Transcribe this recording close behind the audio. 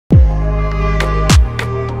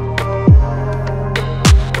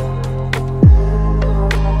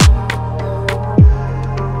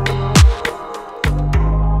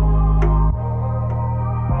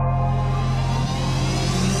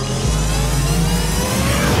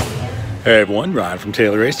Hey everyone, Ron from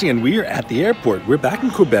MTL Racing, and we are at the airport. We're back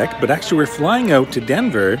in Quebec, but actually we're flying out to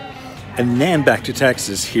Denver and then back to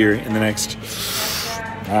Texas here in the next,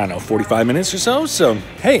 45 minutes or so. So,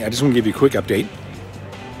 hey, I just want to give you a quick update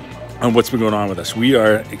on what's been going on with us. We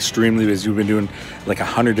are extremely busy. We've been doing like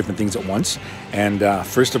 100 different things at once. And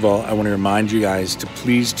first of all, I want to remind you guys to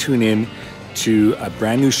please tune in to a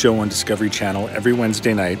brand new show on Discovery Channel every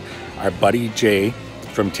Wednesday night. Our buddy Jay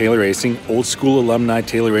from MTL Racing, old school alumni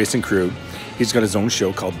MTL Racing crew. He's got his own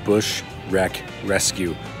show called Bush Wreck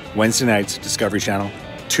Rescue. Wednesday nights, Discovery Channel.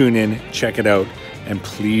 Tune in, check it out, and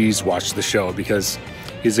please watch the show because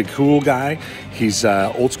he's a cool guy. He's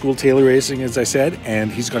old school MTL Racing, as I said,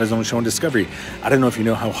 and he's got his own show on Discovery. I don't know if you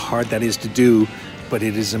know how hard that is to do, but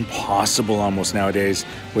it is impossible almost nowadays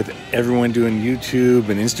with everyone doing YouTube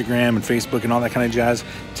and Instagram and Facebook and all that kind of jazz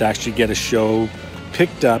to actually get a show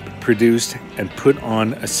picked up, produced, and put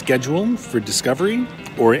on a schedule for Discovery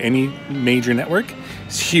or any major network.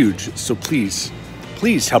 It's huge. So please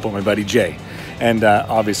help out my buddy Jay. And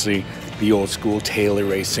obviously the old school MTL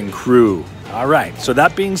Racing crew. All right, so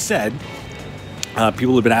that being said,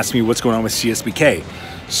 people have been asking me what's going on with CSBK.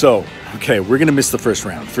 So, okay, we're gonna miss the first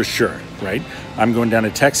round for sure, right? I'm going down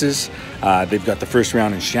to Texas. They've got the first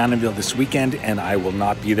round in Shannonville this weekend, and I will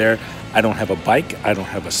not be there. I don't have a bike. I don't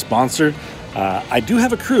have a sponsor. I do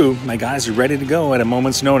have a crew. My guys are ready to go at a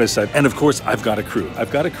moment's notice. And of course, I've got a crew.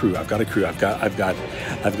 I've got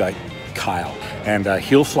Kyle, and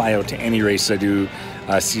he'll fly out to any race I do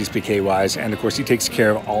CSBK wise. And of course, he takes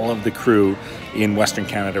care of all of the crew in Western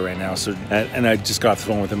Canada right now. So, and I just got off the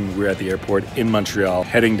phone with him. We're at the airport in Montreal,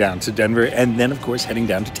 heading down to Denver, and then of course heading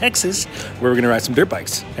down to Texas, where we're gonna ride some dirt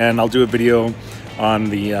bikes. And I'll do a video on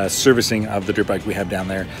the servicing of the dirt bike we have down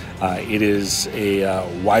there. It is a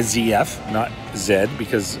YZF, not Z,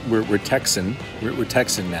 because we're Texan. We're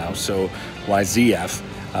Texan now, so YZF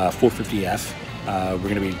 450F. We're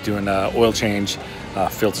going to be doing oil change,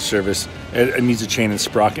 filter service. It needs a chain and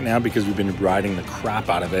sprocket now because we've been riding the crap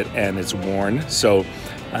out of it and it's worn. So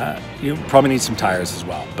you probably need some tires as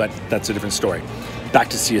well, but that's a different story. Back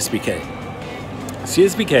to CSBK.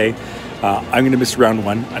 CSBK. I'm going to miss round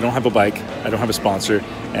one. I don't have a bike. I don't have a sponsor.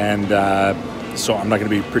 And so I'm not going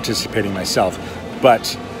to be participating myself. But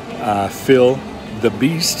Phil, the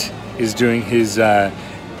Beast, is doing his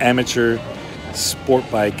amateur sport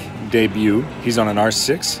bike debut. He's on an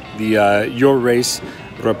R6, the Your Race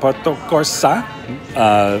Reparto Corsa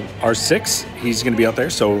R6. He's going to be out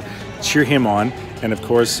there, so cheer him on. And of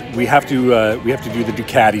course, we have to do the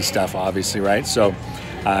Ducati stuff, obviously, right? So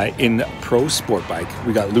in pro sport bike,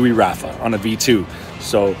 we got Louis Rafa on a V2.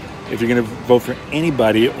 So if you're going to vote for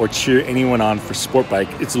anybody or cheer anyone on for sport bike,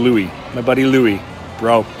 it's Louis, my buddy Louis,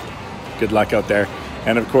 bro. Good luck out there.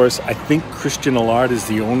 And of course, I think Christian Allard is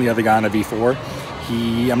the only other guy on a V4.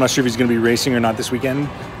 I'm not sure if he's going to be racing or not this weekend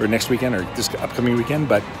or next weekend or this upcoming weekend,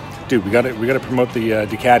 but dude, we got to promote the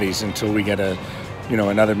Ducatis until we get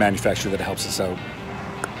another manufacturer that helps us out.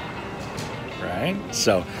 Right?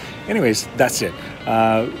 So anyways, that's it.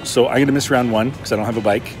 So I'm going to miss round one because I don't have a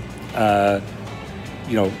bike.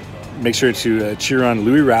 Make sure to cheer on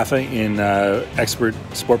Louis Rafa in expert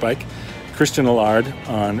sport bike, Christian Allard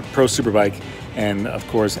on pro superbike, and of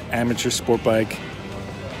course amateur sport bike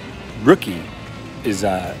rookie is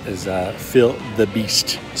Phil the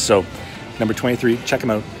Beast. So number 23, check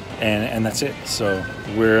him out, and that's it. So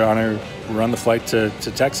we're on the flight to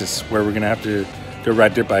Texas, where we're gonna have to go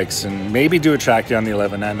ride dirt bikes and maybe do a track down the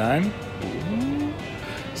 1199.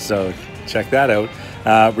 So check that out.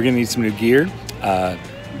 We're gonna need some new gear.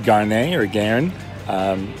 Garnet or Garen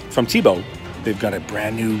from Thibaut. They've got a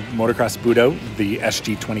brand new motocross boot out, the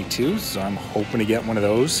SG22. So I'm hoping to get one of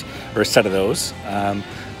those or a set of those.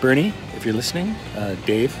 Bernie, if you're listening,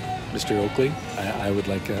 Dave, Mr. Oakley, I would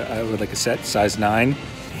like a set, size 9.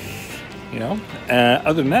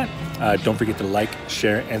 Other than that, don't forget to like,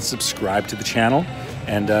 share, and subscribe to the channel.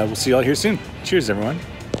 And we'll see you all here soon. Cheers, everyone.